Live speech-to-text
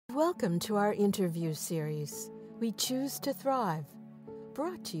Welcome to our interview series, We Choose to Thrive,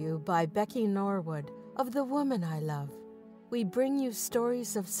 brought to you by Becky Norwood of The Woman I Love. We bring you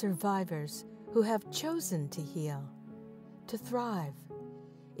stories of survivors who have chosen to heal, to thrive.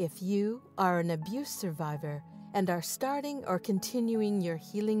 If you are an abuse survivor and are starting or continuing your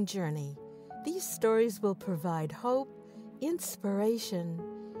healing journey, these stories will provide hope, inspiration,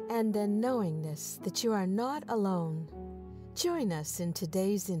 and a knowingness that you are not alone. Join us in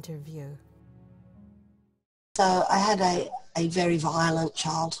today's interview. So I had a very violent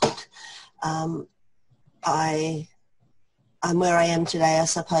childhood. I'm where I am today, I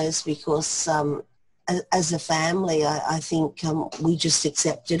suppose, because as a family, I think we just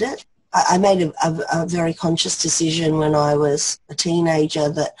accepted it. I made a very conscious decision when I was a teenager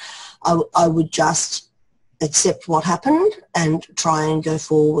that I would just accept what happened and try and go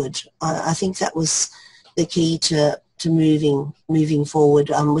forward. I think that was the key to moving forward,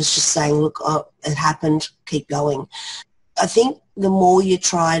 was just saying, look, it happened, keep going. I think the more you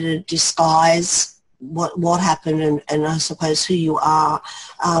try to disguise what happened and I suppose who you are,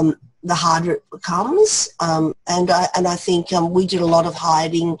 the harder it becomes. And I think we did a lot of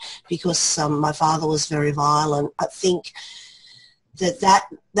hiding because my father was very violent. I think that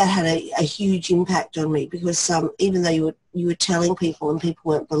had a huge impact on me because even though you were telling people and people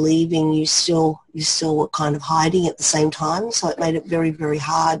weren't believing, you still were kind of hiding at the same time. So it made it very, very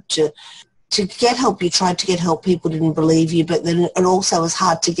hard to get help. You tried to get help, people didn't believe you, but then it also was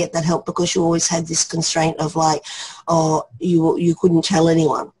hard to get that help because you always had this constraint of like, oh, you couldn't tell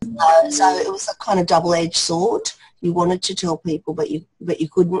anyone. So it was a kind of double-edged sword. You wanted to tell people, but you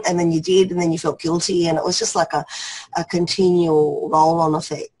couldn't, and then you did, and then you felt guilty, and it was just like a continual roll-on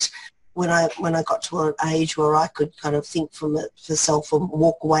effect. When I got to an age where I could kind of think for myself and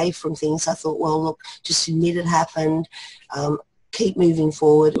walk away from things, I thought, well, look, just admit it happened, keep moving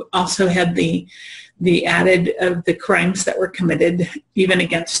forward. Also had the added of the crimes that were committed, even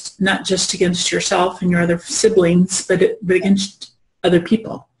against, not just against yourself and your other siblings, but against other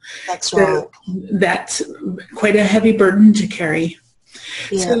people. That's right. That's quite a heavy burden to carry.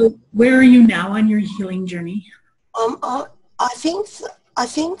 Yeah. So where are you now on your healing journey? I think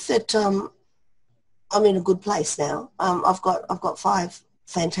that I'm in a good place now. I've got 5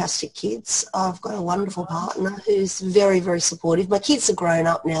 fantastic kids. I've got a wonderful partner who's very, very supportive. My kids are grown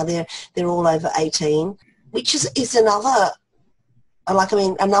up now. They're all over 18, which is another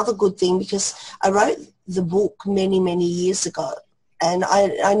good thing because I wrote the book many, many years ago. And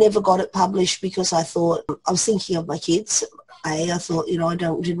I never got it published because I thought, I was thinking of my kids. I thought, I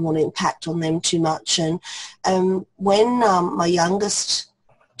didn't want to impact on them too much. And when my youngest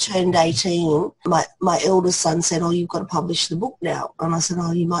turned 18, my eldest son said, oh, you've got to publish the book now. And I said,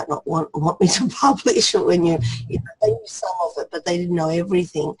 oh, you might not want me to publish it when they knew some of it, but they didn't know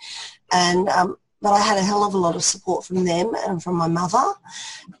everything. And but I had a hell of a lot of support from them and from my mother.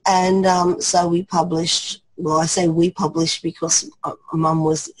 And so we published. Well, I say we published because Mum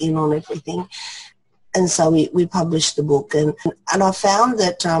was in on everything. And so we published the book. And I found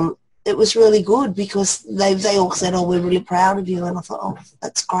that it was really good because they all said, oh, we're really proud of you. And I thought, oh,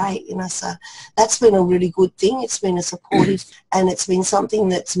 that's great. So that's been a really good thing. It's been a supportive and it's been something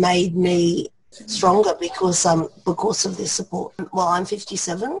that's made me stronger because of this support. Well, I'm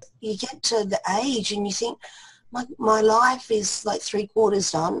 57. You get to the age and you think, my life is like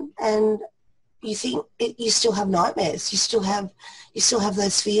 3/4 done, and you think you still have nightmares. You still have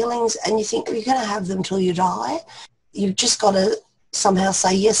those feelings, and you think you're going to have them till you die. You've just got to somehow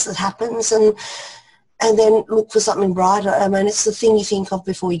say yes, it happens, and then look for something brighter. I mean, it's the thing you think of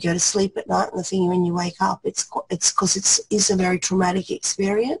before you go to sleep at night, and the thing when you wake up. It's because it's a very traumatic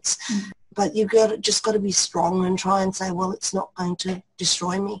experience, but you've just got to be strong and try and say, well, it's not going to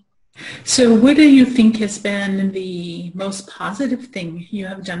destroy me. So, what do you think has been the most positive thing you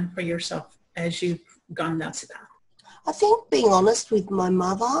have done for yourself as you've gone down that path? I think being honest with my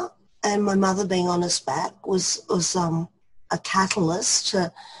mother and my mother being honest back was a catalyst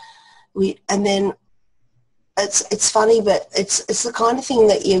and then it's funny, but it's the kind of thing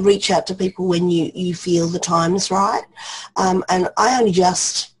that you reach out to people when you feel the time's right. And I only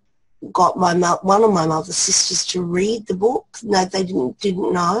just got one of my mother's sisters to read the book. No, they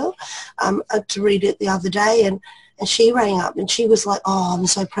didn't know, to read it the other day, and she rang up and she was like, oh, I'm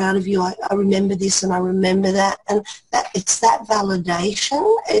so proud of you. I remember this and I remember that. And it's that validation.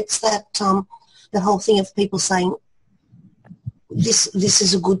 It's that the whole thing of people saying, this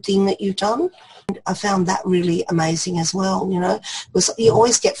is a good thing that you've done. And I found that really amazing as well, because you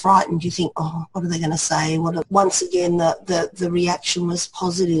always get frightened. You think, oh, what are they going to say? Once again, the reaction was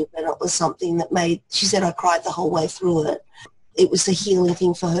positive, and it was something that she said I cried the whole way through it. it was a healing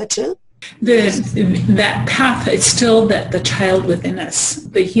thing for her too. That path is still that the child within us,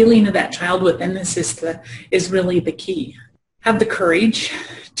 the healing of that child within us is really the key. Have the courage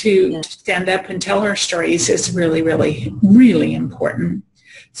to stand up and tell our stories is really, really, really important.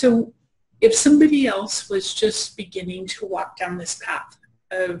 So if somebody else was just beginning to walk down this path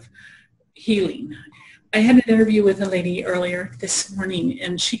of healing, I had an interview with a lady earlier this morning,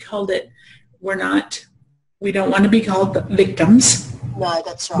 and she called it, we don't want to be called victims. No,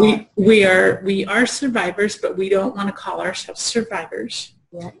 that's right. We are survivors, but we don't want to call ourselves survivors.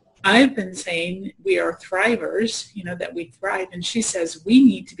 Yeah. I've been saying we are thrivers, that we thrive, and she says we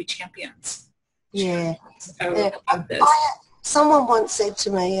need to be champions. Yeah. Of this. Someone once said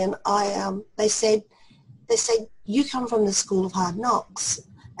to me, and they said, you come from the school of hard knocks.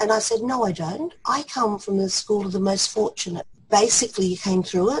 And I said, no, I don't. I come from the school of the most fortunate. Basically, you came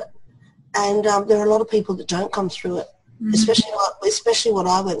through it, and there are a lot of people that don't come through it, especially what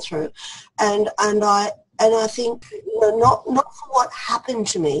I went through. And I think, not for what happened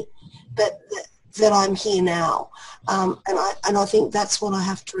to me, but that I'm here now. And I think that's what I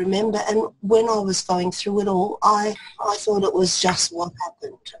have to remember. And when I was going through it all, I thought it was just what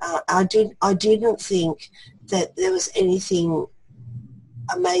happened. I didn't think that there was anything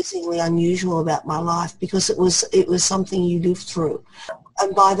amazingly unusual about my life, because it was something you lived through.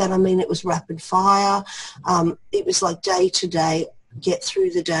 And by that I mean it was rapid fire. It was like day to day, get through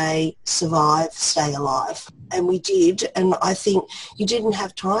the day, survive, stay alive. And we did. And I think you didn't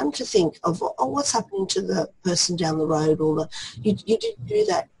have time to think of, what's happening to the person down the road, or you didn't do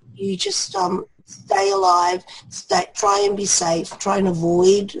that. You just stay alive, try and be safe, try and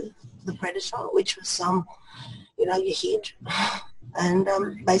avoid the predator, which was you hid. And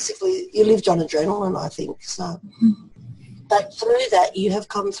basically you lived on adrenaline, I think. So, but through that you have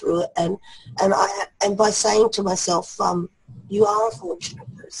come through it, and by saying to myself, you are a fortunate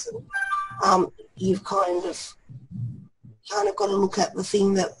person. You've kind of got to look at the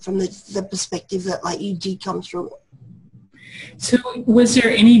thing that from the perspective that you did come through it. So was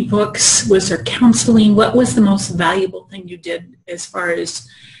there any books, was there counseling? What was the most valuable thing you did as far as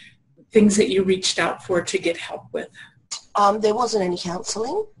things that you reached out for to get help with? There wasn't any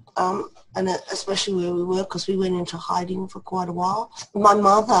counselling, and especially where we were, because we went into hiding for quite a while. My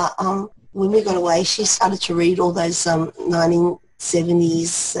mother, when we got away, she started to read all those 1970s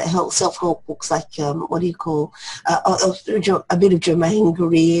self-help books, like a bit of Germaine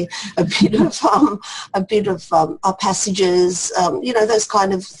Greer, a bit of passages, those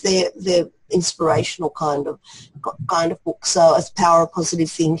kind of their inspirational kind of books. So as Power of Positive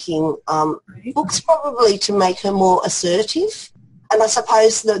Thinking, books probably to make her more assertive. And I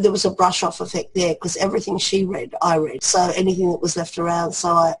suppose that there was a brush-off effect there, because everything she read, I read. So anything that was left around,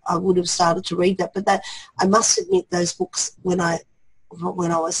 so I would have started to read that. But I must admit, those books, when I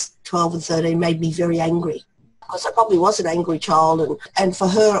was 12 and 13, made me very angry, because I probably was an angry child. And for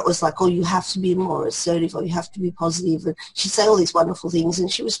her, it was like, you have to be more assertive, or you have to be positive. And she'd say all these wonderful things, and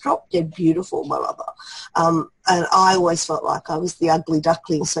she was drop dead beautiful, my mother. And I always felt like I was the ugly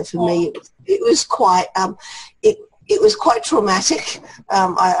duckling. So for me, it was quite... It was quite traumatic.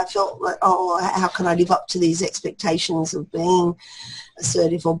 I felt like, how can I live up to these expectations of being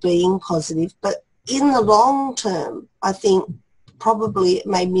assertive or being positive? But in the long term, I think probably it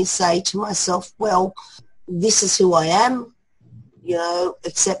made me say to myself, well, this is who I am,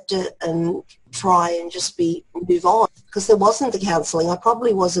 accept it and try and just move on. Because there wasn't the counselling. I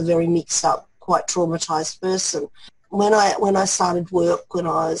probably was a very mixed up, quite traumatised person. When I started work, when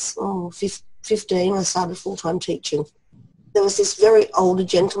I was 15, I started full-time teaching. There was this very older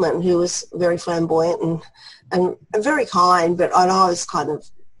gentleman who was very flamboyant and very kind, but I was kind of,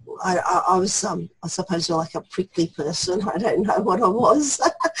 I was, I suppose, like a prickly person. I don't know what I was.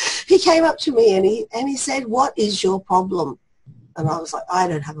 He came up to me and he said, "What is your problem?" And I was like, "I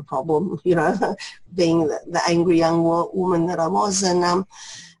don't have a problem," being the angry young woman that I was. And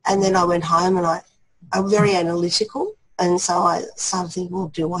then I went home, and I'm very analytical, and so I started thinking, well,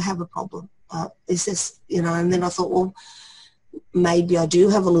 do I have a problem? Is this, and then I thought, well, maybe I do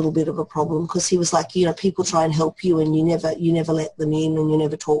have a little bit of a problem, because he was like, people try and help you and you never let them in, and you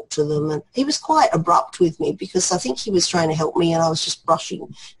never talk to them. And he was quite abrupt with me, because I think he was trying to help me and I was just brushing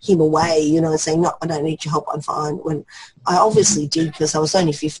him away, and saying, no, I don't need your help, I'm fine. When I obviously did, because I was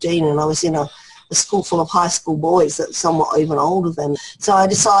only 15 and I was in a school full of high school boys that somewhat even older than. So I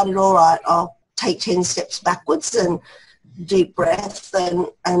decided, all right, I'll take 10 steps backwards and deep breath,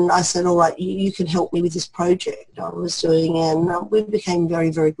 and I said, all right, you can help me with this project I was doing, and we became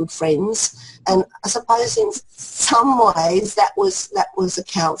very, very good friends. And I suppose in some ways that was a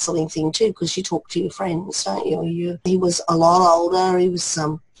counselling thing too, because you talk to your friends, don't you? He was a lot older. He was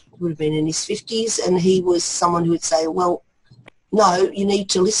would have been in his 50s, and he was someone who would say, well, no, you need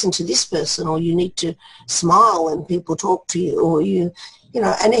to listen to this person, or you need to smile when people talk to you, or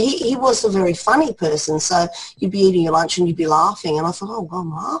and he was a very funny person. So you'd be eating your lunch and you'd be laughing, and I thought, oh, well,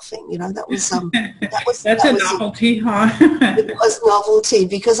 I'm laughing. That was That's a novelty, huh? It was novelty,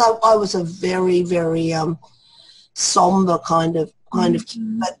 because I was a very, very somber kind of kid,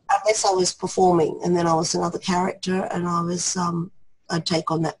 but unless I was performing, and then I was another character, and I'd take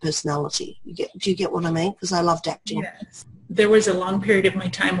on that personality. Do you get what I mean? Because I loved acting. Yes. There was a long period of my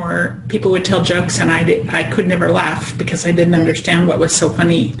time where people would tell jokes and I could never laugh because I didn't understand what was so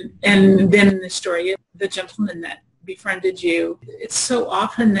funny. And then in the story, the gentleman that befriended you, it's so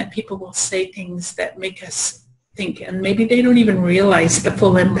often that people will say things that make us think, and maybe they don't even realize the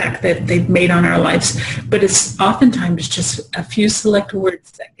full impact that they've made on our lives. But it's oftentimes just a few select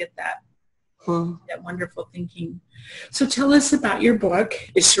words that get that wonderful thinking. So tell us about your book.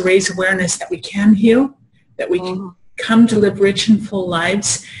 Is to raise awareness that we can heal, that we can come to live rich and full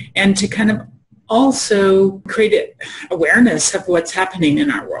lives, and to kind of also create awareness of what's happening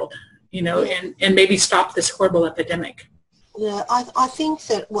in our world, and maybe stop this horrible epidemic. Yeah, I think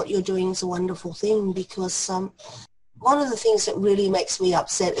that what you're doing is a wonderful thing, because one of the things that really makes me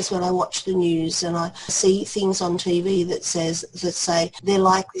upset is when I watch the news and I see things on TV that say they're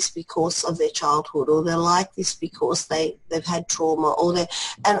like this because of their childhood, or they're like this because they've had trauma,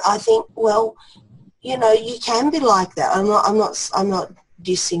 and I think, well, you can be like that. I'm not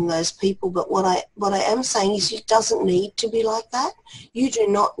dissing those people, but what I am saying is it doesn't need to be like that. You do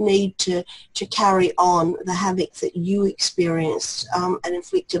not need to carry on the havoc that you experienced and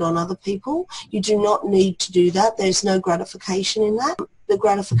inflicted on other people. You do not need to do that. There's no gratification in that. The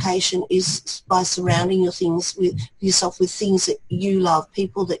gratification is by surrounding yourself with things that you love,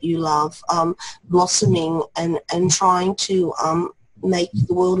 people that you love, blossoming and trying to make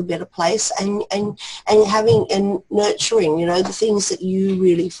the world a better place, and having and nurturing the things that you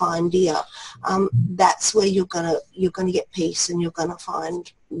really find dear. That's where you're gonna get peace, and you're gonna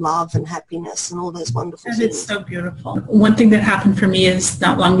find love and happiness and all those wonderful things. It's so beautiful. One thing that happened for me is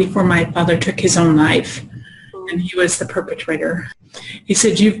not long before my father took his own life, and he was the perpetrator. He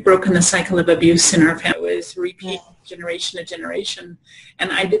said, you've broken the cycle of abuse in our family. It was repeat generation to generation,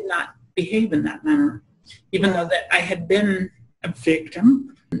 and I did not behave in that manner, even though that I had been a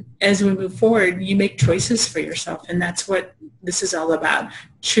victim. As we move forward, you make choices for yourself, and that's what this is all about.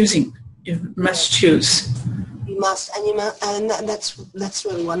 Choosing. You must choose. You must, and that's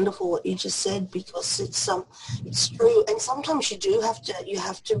really wonderful what you just said, because it's true. And sometimes you have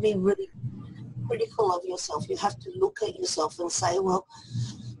to be really critical of yourself. You have to look at yourself and say, well,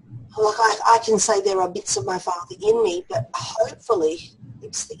 like I can say there are bits of my father in me, but hopefully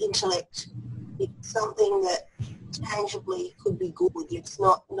it's the intellect. It's something that tangibly could be good. It's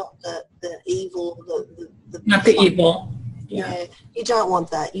not the evil, the not the evil. Yeah, you don't want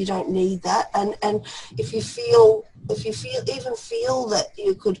that. You don't need that. And if you feel that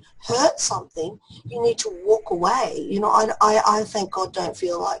you could hurt something, you need to walk away. I thank God don't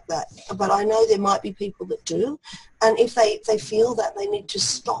feel like that, but I know there might be people that do, and if they feel that, they need to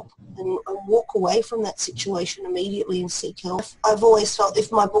stop and walk away from that situation immediately and seek help. I've always felt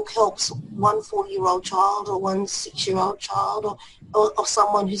if my book helps one 4-year-old child or one 6-year-old child or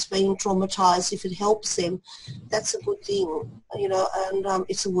someone who's been traumatized, if it helps them, that's a good thing, and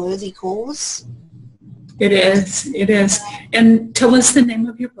it's a worthy cause. It is. And tell us the name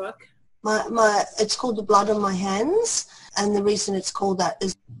of your book. It's called The Blood on My Hands, and the reason it's called that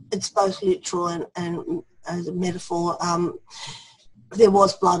is it's both literal and as a metaphor. There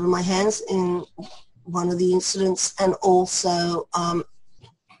was blood on my hands in one of the incidents, and also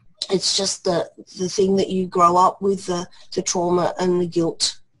it's just the thing that you grow up with, the trauma and the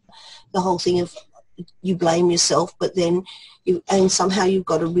guilt, the whole thing of you blame yourself, but then somehow you've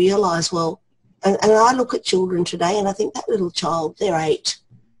got to realise, well, and I look at children today and I think that little child, they're 8.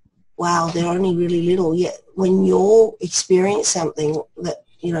 Wow, they're only really little, yet when you're experiencing something that,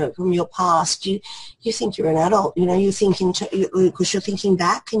 from your past, you think you're an adult, you're thinking, because you're thinking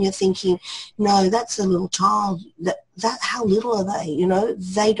back and you're thinking, no, that's a little child, that how little are they,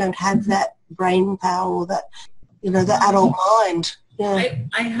 they don't have that brain power or that, the adult mind. Yeah.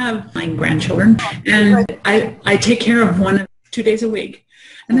 I have 9 grandchildren, and I take care of one 2 days a week.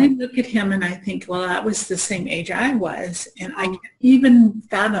 And I look at him and I think, well, that was the same age I was, and I can't even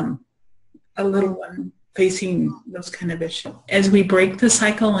fathom a little one facing those kind of issues. As we break the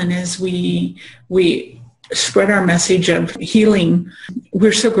cycle and as we spread our message of healing,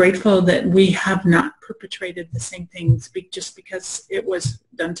 we're so grateful that we have not perpetrated the same things just because it was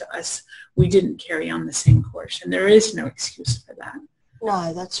done to us. We didn't carry on the same course, and there is no excuse for that.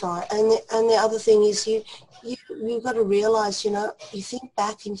 No, that's right. And the other thing is you've got to realise, you know, you think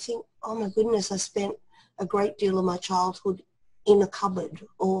back and you think, oh my goodness, I spent a great deal of my childhood in a cupboard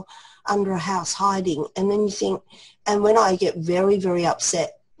or under a house hiding. And then you think, and when I get very, very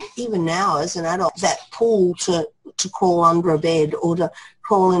upset, even now as an adult, that pull to crawl under a bed or to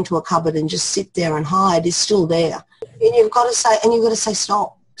crawl into a cupboard and just sit there and hide is still there. And you've got to say,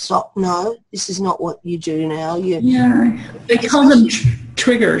 stop, no, this is not what you do now. I call them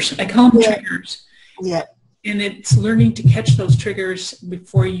triggers. Triggers. Yeah. And it's learning to catch those triggers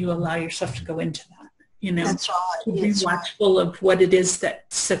before you allow yourself to go into that. You know, that's right. To be watchful of what it is that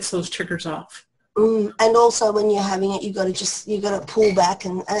sets those triggers off. And also when you're having it, you got to pull back,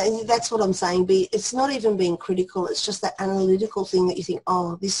 and that's what I'm saying. It's not even being critical. It's just that analytical thing that you think,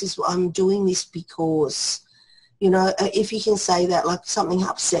 oh, this is I'm doing this because, you know, if you can say that, like something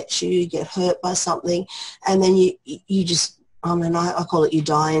upsets you, you get hurt by something, and then you just, I mean, I call it you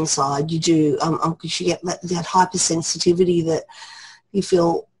die inside. You do, because you get that hypersensitivity that you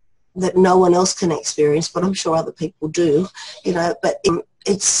feel that no one else can experience, but I'm sure other people do, you know, but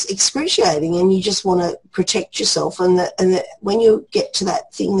it's excruciating, and you just want to protect yourself. And when you get to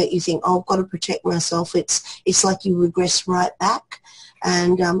that thing that you think, oh, I've got to protect myself, it's like you regress right back.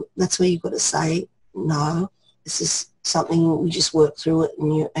 And that's where you've got to say, no, this is something, we just work through it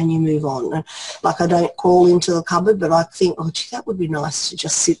and you move on. Like I don't crawl into the cupboard, but I think, oh, gee, that would be nice to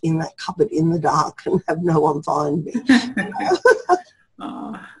just sit in that cupboard in the dark and have no one find me.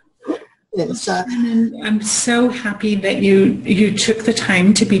 Yeah, so. Shannon, I'm so happy that you took the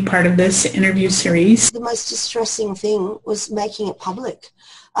time to be part of this interview series. The most distressing thing was making it public.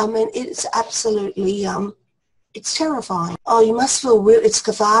 I mean, it's absolutely, it's terrifying. Oh, you must feel it's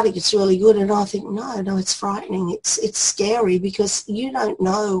cathartic, it's really good. And I think, no, it's frightening. It's scary because you don't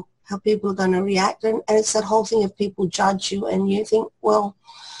know how people are going to react. And it's that whole thing of people judge you and you think, well,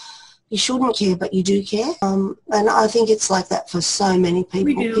 you shouldn't care, but you do care. And I think it's like that for so many people.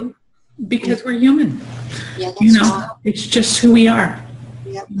 We do. Because we're human. Yeah, that's you know, right. It's just who we are.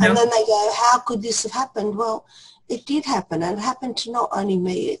 Yeah. You know? And then they go, how could this have happened? Well, it did happen, and it happened to not only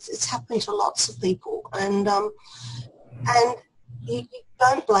me, it's happened to lots of people. And you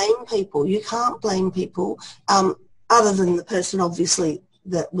don't blame people. You can't blame people other than the person, obviously,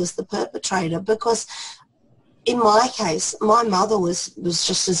 that was the perpetrator. Because in my case, my mother was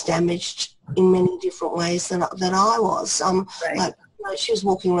just as damaged in many different ways than I was. Right. Like, you know, she was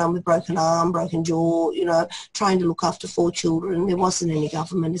walking around with broken arm, broken jaw, you know, trying to look after 4 children. There wasn't any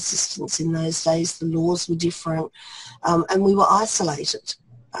government assistance in those days. The laws were different, and we were isolated.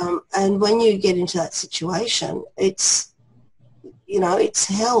 And when you get into that situation, it's, you know, it's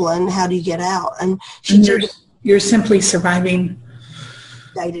hell, and how do you get out? And you're simply surviving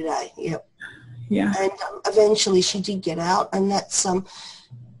day to day. Yep. Yeah. And eventually she did get out, and that's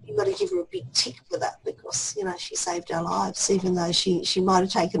you've got to give her a big tick for that, because, you know, she saved our lives, even though she might have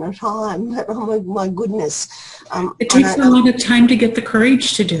taken her time. But oh my goodness, it takes a lot of time to get the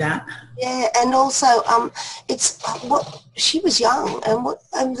courage to do that. Yeah, and also it's what she was young,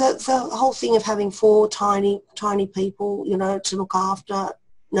 and the whole thing of having 4 tiny people, you know, to look after,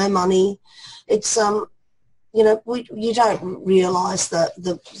 no money. It's you know, you don't realise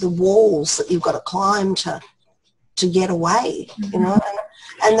the walls that you've got to climb to get away, you know,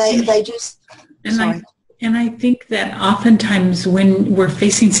 and they just. And I think that oftentimes when we're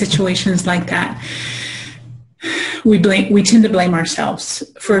facing situations like that, we tend to blame ourselves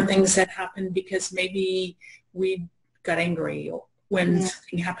for things that happen, because maybe we got angry when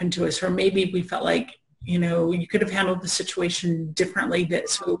something happened to us, or maybe we felt like, you know, you could have handled the situation differently,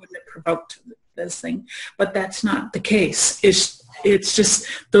 so it wouldn't have provoked this thing. But that's not the case. It's just,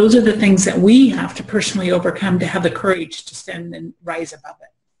 those are the things that we have to personally overcome to have the courage to stand and rise above it.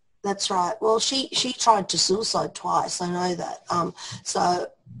 That's right. Well, she tried to suicide twice. I know that. So,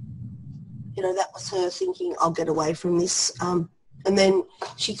 you know, that was her thinking, I'll get away from this. And then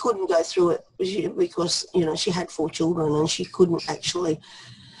she couldn't go through it because, you know, she had 4 children and she couldn't actually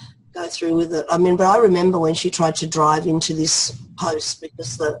go through with it. I mean, but I remember when she tried to drive into this post,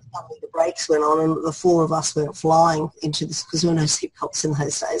 because the brakes went on and the 4 of us went flying into this, because there were no seatbelts in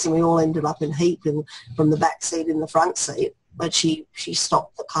those days, and we all ended up in heap from the back seat in the front seat. But she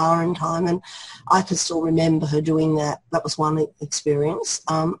stopped the car in time, and I can still remember her doing that. That was one experience.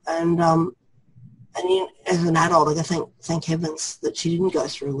 And as an adult, I thank heavens that she didn't go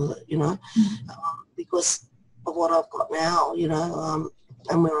through with it, you know, because of what I've got now, you know,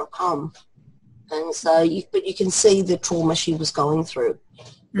 and where I've come. And so, but you can see the trauma she was going through,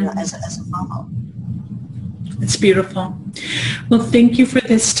 you know, as a mother. It's beautiful. Well, thank you for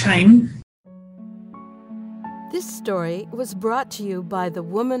this time. This story was brought to you by The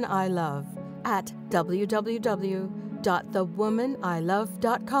Woman I Love at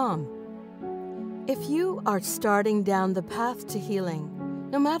www.thewomaniLove.com. If you are starting down the path to healing,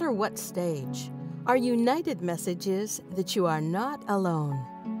 no matter what stage, our united message is that you are not alone.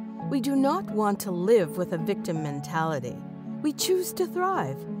 We do not want to live with a victim mentality. We choose to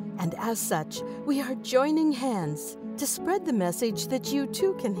thrive, and as such, we are joining hands to spread the message that you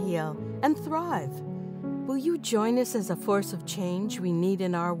too can heal and thrive. Will you join us as a force of change we need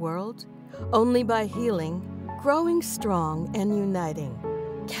in our world? Only by healing, growing strong, and uniting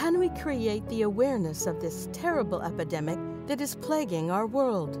can we create the awareness of this terrible epidemic that is plaguing our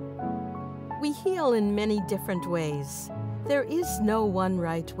world. We heal in many different ways. There is no one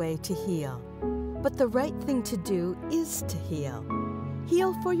right way to heal, but the right thing to do is to heal.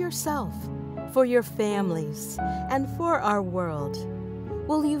 Heal for yourself, for your families, and for our world.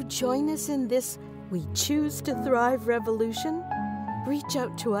 Will you join us in this We Choose to Thrive revolution? Reach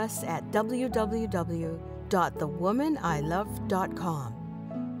out to us at www.thewomaniLove.com.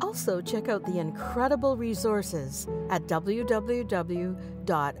 Also, check out the incredible resources at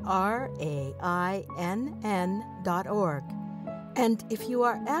www.rainn.org. And if you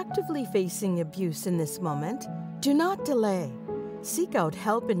are actively facing abuse in this moment, do not delay. Seek out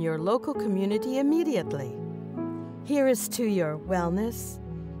help in your local community immediately. Here is to your wellness,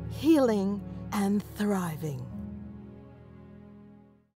 healing, and thriving.